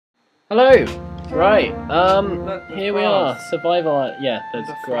Hello! Right, Look, here we are. Survival, yeah, there's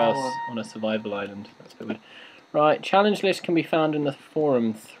grass on a survival island. That's a bit weird. Right, challenge list can be found in the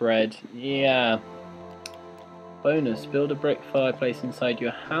forum thread. Yeah. Bonus, build a brick fireplace inside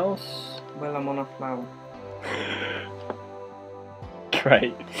your house. Well, I'm on a flower.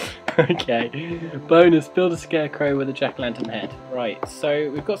 Great. Okay. Bonus, build a scarecrow with a jack-o'-lantern head. Right, so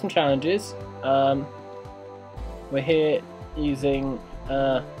we've got some challenges. We're here using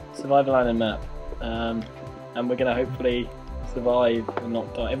survival island map. And we're going to hopefully survive and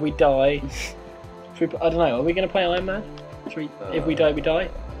not die. If we die, I don't know, are we going to play Iron Man? If we die, we die?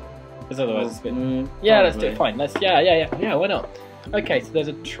 Because otherwise it's a bit... yeah, probably. let's do it, fine. Yeah, why not? Okay, so there's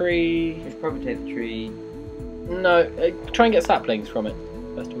a tree... We should probably take the tree. No, try and get saplings from it.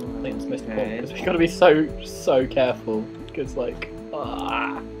 First of all, I think that's the most important. Because we've got to be so careful. Because, like...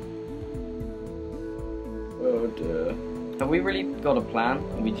 Oh dear. Have we really got a plan?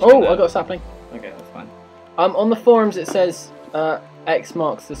 We just I got a sapling. Okay, that's fine. On the forums it says X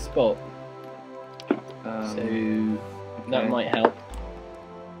marks the spot. So that might help.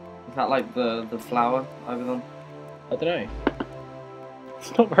 Is that like the flower over them? I don't know.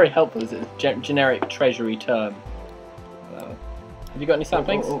 It's not very helpful, is it? It's a generic treasury term. Have you got any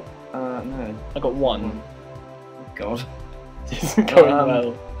saplings? No. I got one. Oh god. This isn't going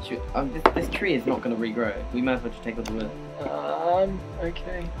well. This tree is not going to regrow. We might as well just take all the wood.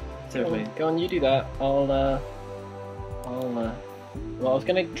 Okay. Seriously. Go on, you do that. Well, I was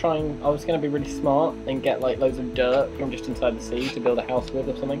gonna be really smart and get like loads of dirt from just inside the sea to build a house with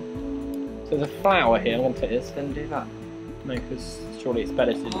or something. So there's a flower here. I'm gonna take this. Then do that. No, because surely it's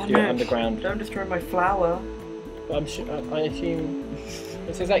better to do it underground. Don't destroy my flower. But I assume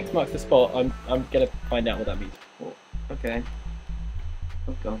it says X marks the spot. I'm gonna find out what that means. Okay.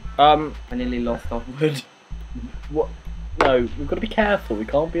 Oh god. I nearly lost our wood. What? No, we've got to be careful. We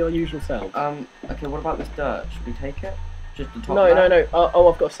can't be our usual selves. Okay, what about this dirt? Should we take it? Just the top No, layer? no.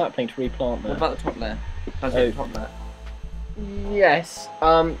 I've got a sapling to replant there. What about the top layer? Can I take the top layer? Yes.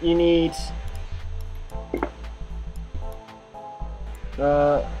 You need...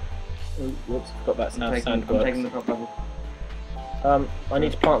 whoops, forgot about sand I'm taking the top level. I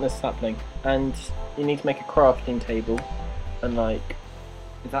need to plant this sapling. And you need to make a crafting table. And like...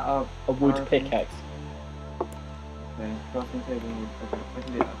 Is that a wood pickaxe. Okay, crafting table. Okay, I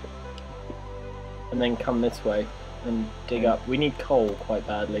can do that. And then come this way and dig up. We need coal quite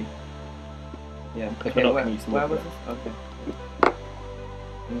badly. Yeah. Because Okay, we're not going to use where wood. was this? Okay.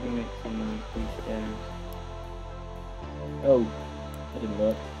 I'm gonna make some free stairs. Oh, that didn't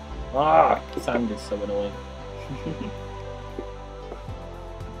work. Ah, sand is so annoying.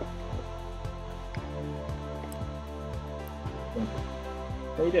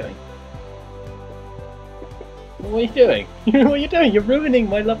 What are you doing? What are you doing? What are you doing? You're ruining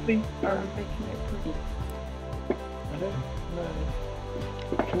my lovely... I'm making it pretty. I don't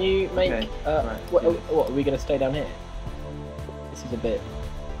know. Can you make... Okay, right, what, are we going to stay down here? This is a bit...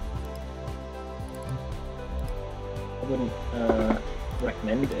 I wouldn't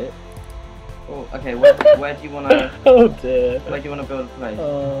recommend it. Oh, okay, where do you want to... Oh dear. Where do you want to build a place?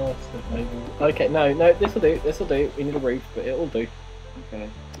 Oh, so amazing. Okay, no, this'll do. We need a roof, but it'll do. Okay.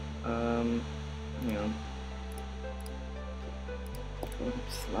 Hang on.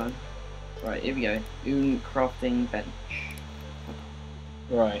 Slow. Right, here we go. Crafting bench.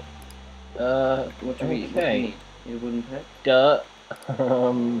 Right. What do we need? Need a wooden pick? Dirt.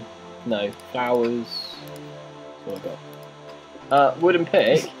 No. Flowers. That's what I got. Wooden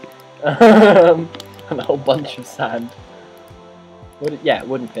pick. And a whole bunch of sand.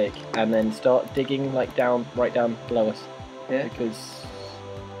 Wooden pick. And then start digging like right down below us. Yeah. Because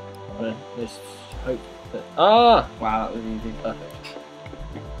let's hope that... Ah! Wow, that was easy. Perfect.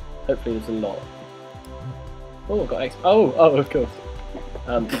 Hopefully there's a lot. Oh, I've got X. Oh, of course.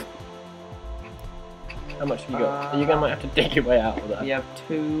 How much have you got? You're gonna might have to dig your way out of that. We have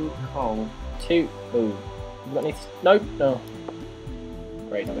 2 coal. 2. Oh, you got any? Nope. No.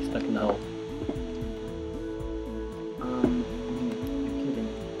 Great, now we're stuck in the hole. You're kidding.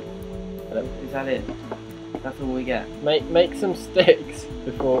 Hello? Is that it? That's all we get. Make some sticks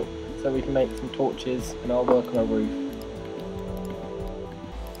before, so we can make some torches, and I'll work on a roof.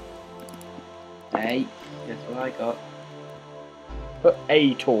 Hey, guess what I got? Put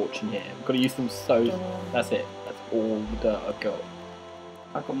a torch in here. We've got to use them so. That's it. That's all the dirt I've got.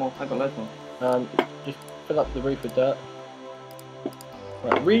 I've got more. I've got loads more. Just fill up the roof with dirt.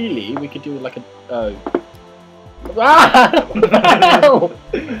 Right, really, we could do like a... Oh. Ah!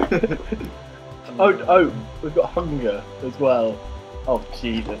 Oh, we've got hunger as well. Oh,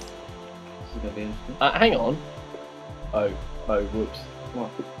 Jesus. This is going to be interesting. Hang on. Oh, whoops.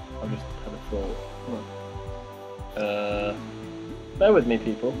 What? I've just had a thought. Bear with me,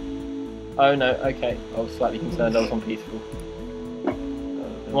 people. Oh no, okay. I was slightly concerned I was on peaceful.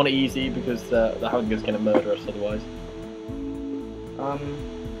 I want it easy because the hunger's going to murder us otherwise.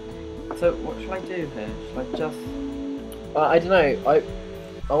 So what shall I do here? Shall I just... I don't know.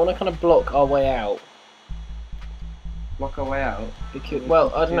 I want to kind of block our way out. Block our way out? Because,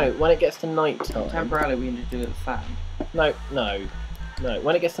 well, I don't know. When it gets to night time... Temporarily we can just do it with sand. No.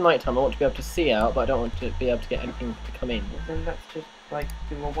 When it gets to night time, I want to be able to see out, but I don't want to be able to get anything to come in. Well, then let's just like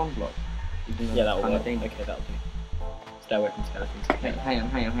do a one block. Yeah, that'll work. Okay, that'll do. Stay away from skeletons. Hang on.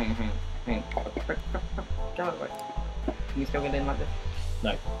 Go away. Can you still get in like this?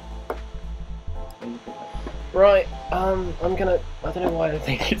 No. Right, I'm gonna... I don't know why I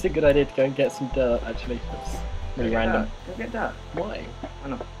think it's a good idea to go and get some dirt, actually. That's really random. Go get dirt. Why? I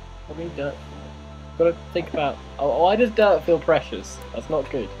know. I need dirt. Gotta think about... Oh, why does dirt feel precious? That's not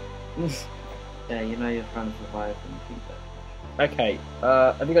good. Yeah, you know you're trying to survive and you think that. Okay,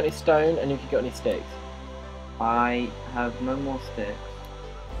 have you got any stone and have you got any sticks? I have no more sticks.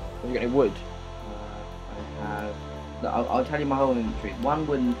 Have you got any wood? I have... I'll tell you my whole inventory. 1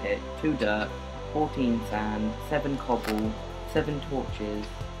 wooden pick, 2 dirt, 14 sand, 7 cobble, 7 torches,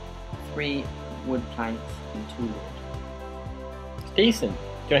 3 wood planks, and 2 wood. It's decent. Do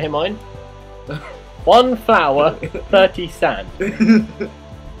you want to hear mine? 1 flour, 30 sand.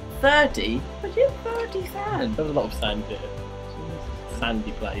 30? But you have 30 sand! There's a lot of sand here.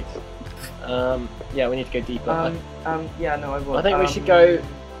 Sandy place. Yeah, we need to go deeper. Yeah, no, I will. I think we should go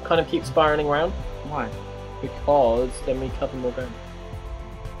kind of keep spiraling around. Why? Because then we cover more ground.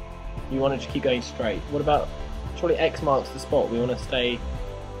 You want to just keep going straight. What about... Surely X marks the spot. We want to stay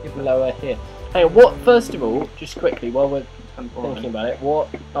lower here. Hey, what, first of all, just quickly, while we're thinking about it, what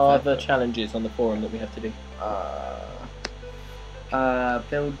are the challenges on the forum that we have to do?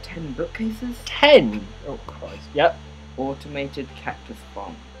 Build 10 bookcases? 10? Oh, Christ. Yep. Automated cactus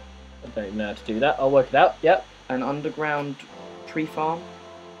farm. I don't know how to do that. I'll work it out. Yep. An underground tree farm?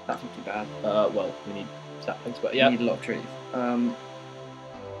 That's not too bad. Well, we need saplings, but yeah. We need a lot of trees.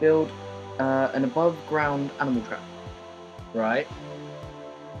 Build an above ground animal trap. Right.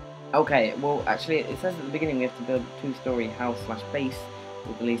 Okay, well actually it says at the beginning we have to build a 2-story house / base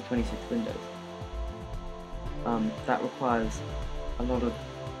with at least 26 windows. That requires a lot of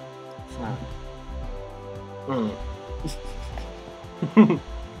sand.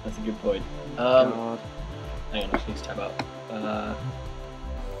 That's a good point. God. Hang on, I just need to tab up.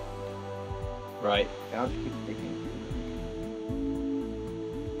 Right. Okay, I'll just keep digging.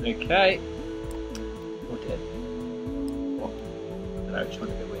 Okay. Oh dear. What? I just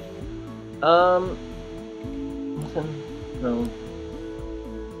want to go weird. No.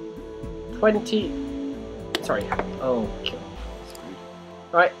 20. Sorry. Oh, screwed.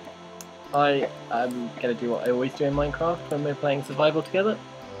 Right. I am gonna do what I always do in Minecraft when we're playing survival together.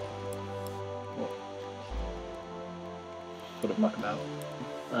 What? Sort of muck about.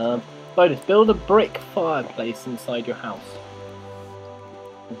 Bonus, build a brick fireplace inside your house.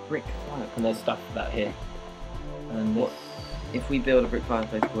 A brick fireplace? And there's stuff for that here. And this... What? If we build a brick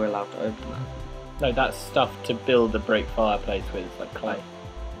fireplace, we're allowed to open that? No, that's stuff to build a brick fireplace with, like clay.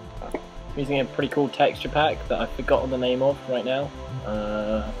 I'm using a pretty cool texture pack that I've forgotten the name of right now.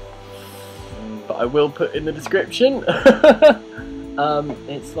 But I will put in the description.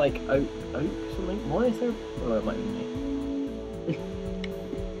 It's like oak something. Why is there? Oh, it might be me.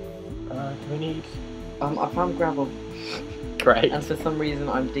 Do we need? I found gravel. Great. And for some reason,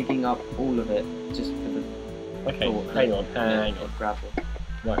 I'm digging up all of it just for the. Okay, hang on. Gravel.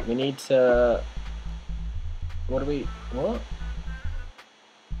 Right, we need to. What do we? What?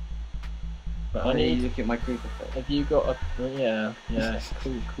 But I need. Look at my creeper face. Have you got a? Yeah,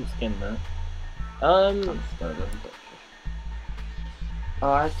 cool skin there. I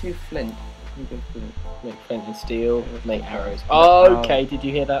have 2 flint. Make flint and steel. Make arrows. Oh, okay. Did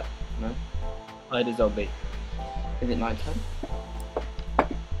you hear that? No. I had a zombie. Is it night time?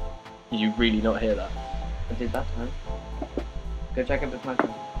 Did you really not hear that? I did that time. Go check if it's night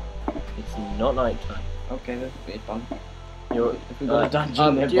time. It's not night time. Okay, this will be fun. If we got a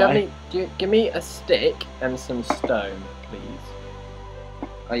dungeon do you have any? Give me a stick and some stone, please.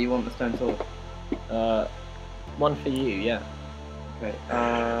 Oh, you want the stone sword? One for you, yeah. Okay.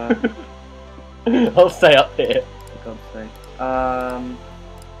 I'll stay up here. For God's sake.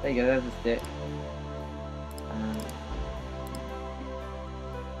 There you go. There's a stick.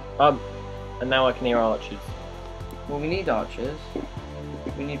 And now I can hear archers. Well, we need archers.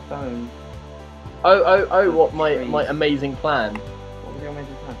 We need bone. Oh! What my amazing plan? What was your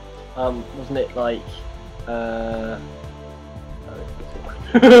amazing plan? Wasn't it like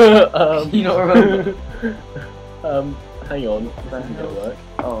You not remember? Hang on. This isn't gonna work.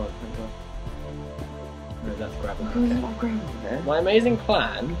 Oh, thank God. No, that's gravel. There's not gravel there. My amazing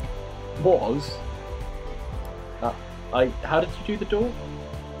plan was. How did you do the door?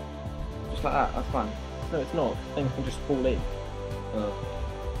 Just like that, that's fine. No, it's not. Things can just fall in. Oh.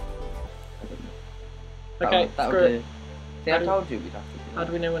 I don't know. Okay, that'll screw do. it. See, How I do- told you we'd have to do How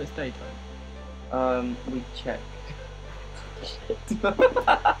do we know when it's daytime? We check.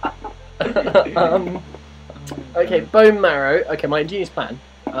 Okay, bone marrow. Okay, my ingenious plan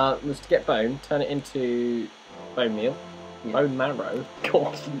was to get bone, turn it into bone meal. Yeah. Bone marrow?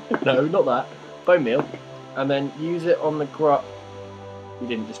 God, no, not that. Bone meal. And then use it on the grass. You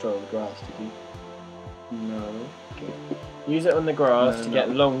didn't destroy all the grass, did you? No. Okay. Use it on the grass No, to no. get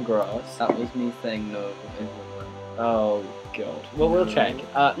long grass. That was me saying no. Oh, God. Well, we'll No. check.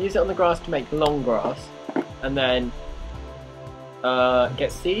 Use it on the grass to make long grass. And then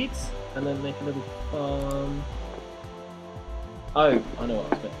get seeds. And then make a little farm. Oh, I know what I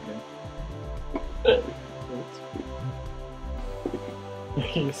was meant to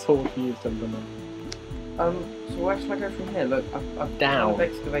do. You sort of used something. So where should I go from here? Look, I've Down. kind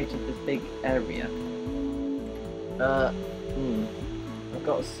of excavated this big area. I've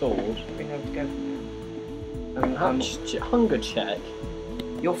got a sword. I think I have to go from here. Hunger check.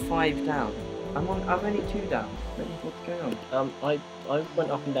 You're 5 down. I'm only 2 down. What's going on? I went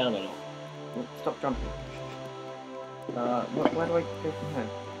up and down a lot. Oh, stop jumping. Where do I go from here?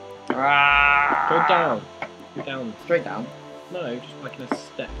 Go down. Go down. Straight down. No, just like in a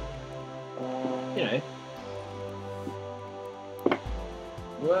step. You know.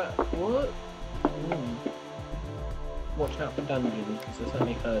 What? Watch out for dungeons, because I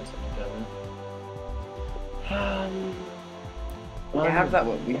certainly heard something down there. Yeah, how does that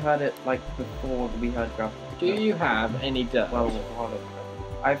work? We heard it like before we heard gravel. Do you have any dirt? Well, hold on.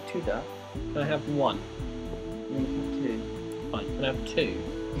 I have 2 dirt. Can I have 1? You have 2. Fine, can I have 2?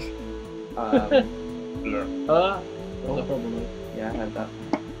 What's the problem with? Yeah, I heard that.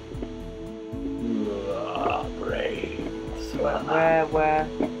 Brains. Where?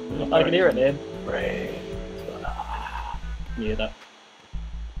 I can hear it then. Brains. You hear that?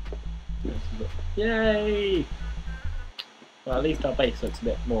 Yay! Well, at least our base looks a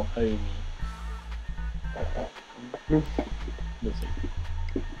bit more homey. We'll see.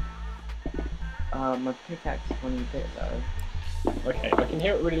 My pickaxe is on a bit though. Okay, I can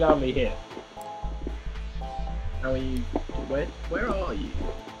hear it really loudly here. How are you? Where are you?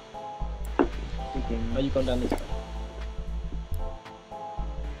 Digging. Are you gone down this way?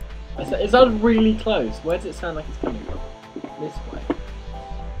 It sounds really close. Where does it sound like it's coming from? This way.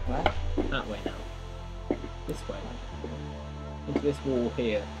 Where? That way now. This way. Into this wall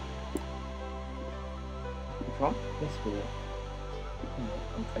here. From? This wall.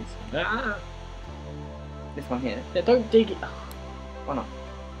 I'm facing. Ah! This one here. Yeah, don't dig it. Why not?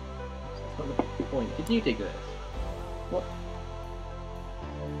 That's not the point. Did you dig this? What?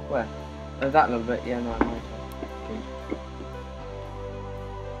 Where? Oh, that little bit. Yeah, no, I might.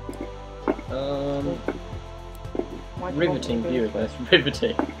 Why do you Riveting want me to view go of this.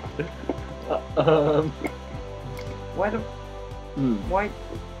 Riveting. Why do? Why?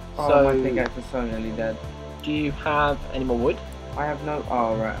 Oh, So- my pickaxe is so nearly dead. Do you have any more wood? I have no.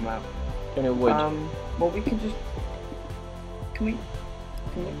 Oh, right, I'm out. Any more wood? Well, we can just. Can we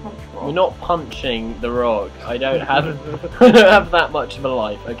punch rock? We're not punching the rock. I don't have. I don't have that much of a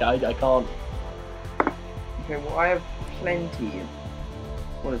life. Okay, I can't. Okay, well, I have plenty.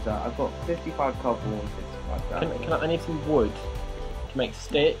 What is that? I've got 55 cobble and 55 gravel. I need some wood to make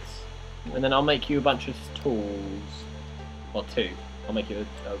sticks, and then I'll make you a bunch of tools. Or 2. I'll make you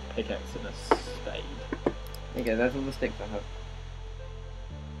a pickaxe and a spade. Okay, there's all the sticks I have.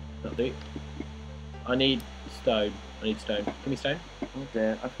 That'll do. I need stone. I need stone. Give me stone. Oh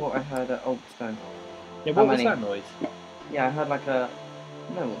dear, I thought I heard a old stone. Yeah, How what was many? that noise? Yeah, I heard like a.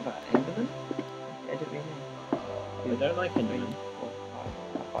 No, what was that? Enderman? I didn't really I don't like Enderman.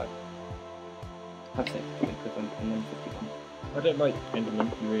 5. I have 6 because I'm on 51. I don't like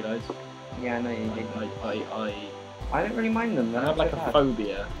Enderman, you realise? Yeah, I know you do. I don't really mind them. I They're have not like so a bad.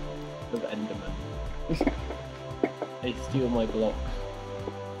 phobia of Enderman. They steal my blocks.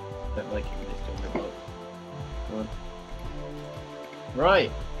 Don't like it when they steal my blocks. God.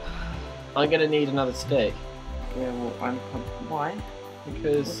 Right. I'm gonna need another stick. Yeah, well, why? What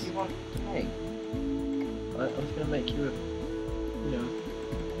Because do you want to make? I was gonna make you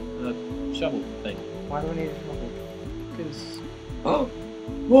a shovel thing. Why do I need a shovel? Because Oh!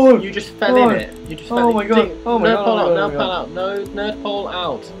 you just fell in it. You just fell Oh in my it. God. Oh my Nerd God. pole out, Oh my nerd God. pole out. No, nerd pole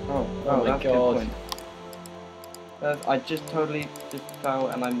out. Oh, Oh my that's a good God. point. I just totally just fell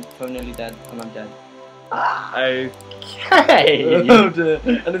and I'm so nearly dead and I'm dead. Okay. Oh dear.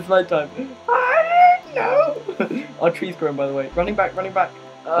 And it's night time. No. Our tree's growing, by the way. Running back, running back.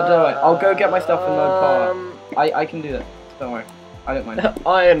 Don't worry. I'll go get my stuff and load car. I can do that. Don't worry. I don't mind.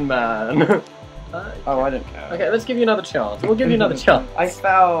 Iron Man. Oh, I don't care. Okay, let's give you another chance. We'll give you another chance. I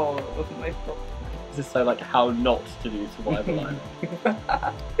fell. It wasn't my fault. This is so like how not to do survival life.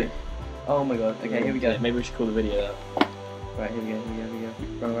 Oh my god. Okay, here we go. Maybe we should call the video that. Right, here we go.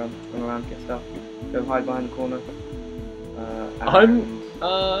 Run around, get stuff. Go hide behind the corner. I'm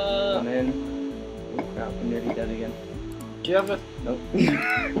in. Oh crap, I'm nearly dead again. Do you have a? Nope.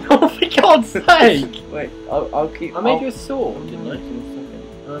 Oh, for God's sake! Wait, I'll keep. I made you a sword, didn't I?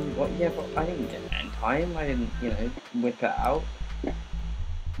 What? Yeah, but I didn't get it in time. I didn't, whip it out.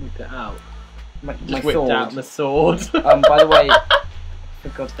 Whip it out. My Whipped sword. out my sword. By the way, for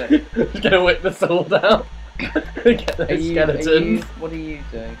God's sake, gonna whip the sword out. Get those skeletons. What are you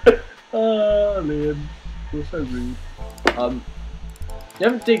doing? Oh, Liam, you're so rude. You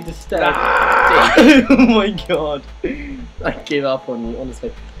haven't digged a step. Oh my god! I give up on you,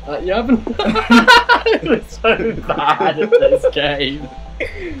 honestly. You haven't. You're so bad at this game.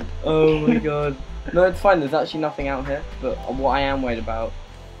 Oh my god. No, it's fine. There's actually nothing out here. But what I am worried about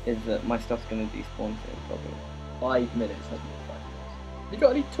is that my stuff's gonna despawn soon, probably. 5 minutes. Hasn't been 5 minutes. You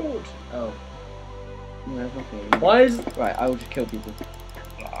got any torch? Oh. No, there's nothing. Why is? Right, I will just kill people.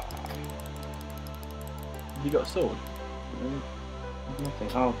 You got a sword? There's nothing.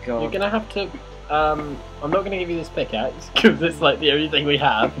 Oh god. You're gonna have to. I'm not gonna give you this pickaxe because it's like the only thing we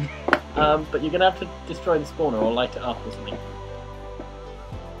have. But you're gonna have to destroy the spawner or light it up or something.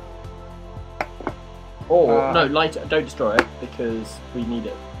 Or no, light it. Don't destroy it because we need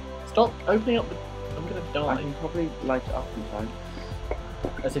it. Stop opening up the. I'm gonna die. I can probably light it up in time.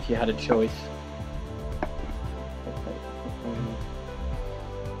 As if you had a choice.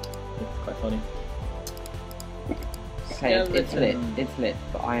 It's quite funny. Okay, it's lit. It's lit,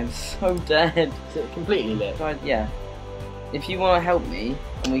 but I am so dead. Is it completely lit? Yeah. If you want to help me,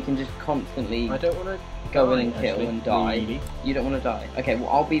 and we can just constantly I don't want to go in and kill actually, and die. really. You don't want to die. Okay, well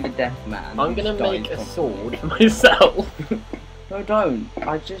I'll be the death man. I'm who gonna just make dies a constantly. sword for myself. No, don't.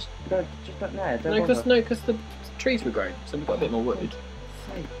 I just don't there. Don't bother. No, because the trees were grown, so we've got a bit more wood.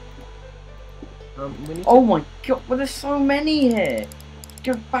 Sake. We need Oh my god! Well, there's so many here.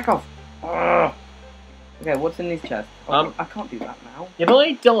 Go back off. Ugh. Okay, what's in these chests? Oh, I can't do that now. If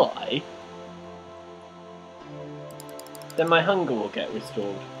I die, then my hunger will get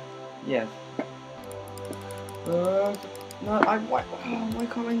restored. Yes. No, why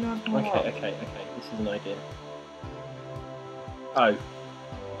can't I not? Okay. This is an idea. Oh.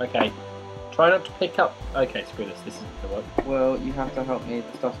 Okay. Try not to pick up. Okay, screw this. This isn't gonna work. Well, you have to help me.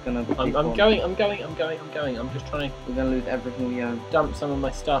 The stuff's gonna. I'm going. I'm just trying to We're gonna lose everything we own. dump some of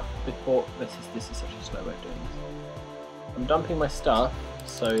my stuff before. This is such a slow way of doing this. I'm dumping my stuff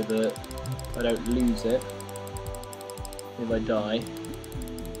so that I don't lose it if I die.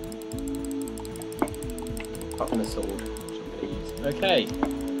 Apart from the sword, which I'm gonna use. Okay,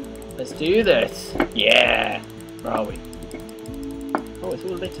 let's do this. Yeah. Where are we? Oh, it's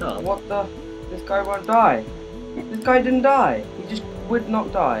all lit up. What the? This guy won't die. This guy didn't die. He just would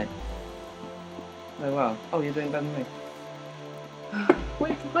not die. Oh wow. Oh, you're doing better than me. What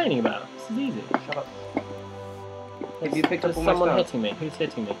are you complaining about? This is easy. Shut up. Have you picked up all my someone stuff? hitting me? Who's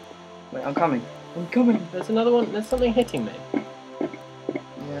hitting me? Wait, I'm coming. I'm coming. There's another one. There's something hitting me. Yeah,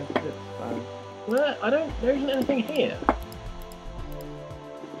 it's fine. Where? I don't. There isn't anything here.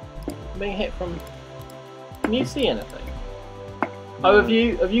 I'm being hit from. Can you see anything? No. Oh, have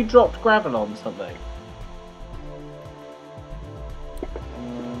you dropped gravel on something?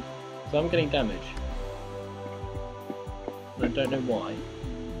 So I'm getting damage. I don't know why.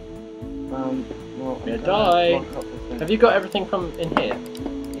 Well, Yeah, I'm die. block up this thing. Have you got everything from in here?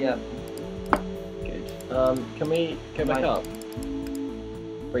 Yeah. Good. Can we go back up?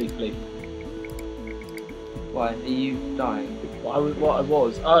 Briefly. Why? Are you dying? What I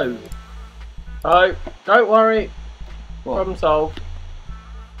was. Oh, don't worry. What? Problem solved.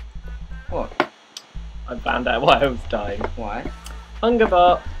 What? I found out why I was dying. Why? Hunger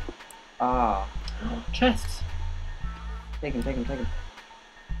bar. Ah. Chests. Take him. This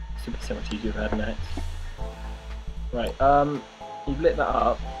would be so much easier if I had an axe. Right, you've lit that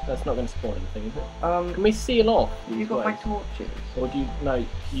up. That's not going to spawn anything, is it? Can we seal off You these got my ways? torches. Or do you... No,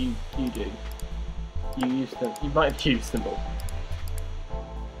 you do. You used them. You might have used them all.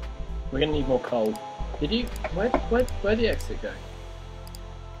 We're going to need more coal. Did you... Where'd the exit go?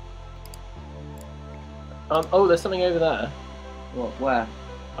 Oh, there's something over there. What? Where?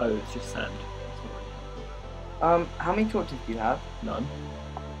 Oh, it's just sand. How many torches do you have? None.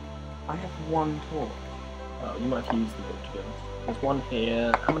 I have 1 torch. Oh, you might have used them all, to be honest. There's 1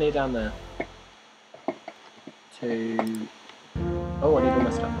 here. How many are down there? 2. Oh, I need all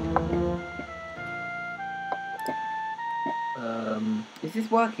my stuff. Is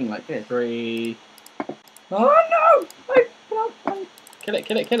this working like this? 3. Oh no! Kill it,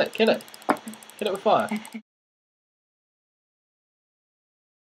 kill it, kill it, kill it! Kill it with fire.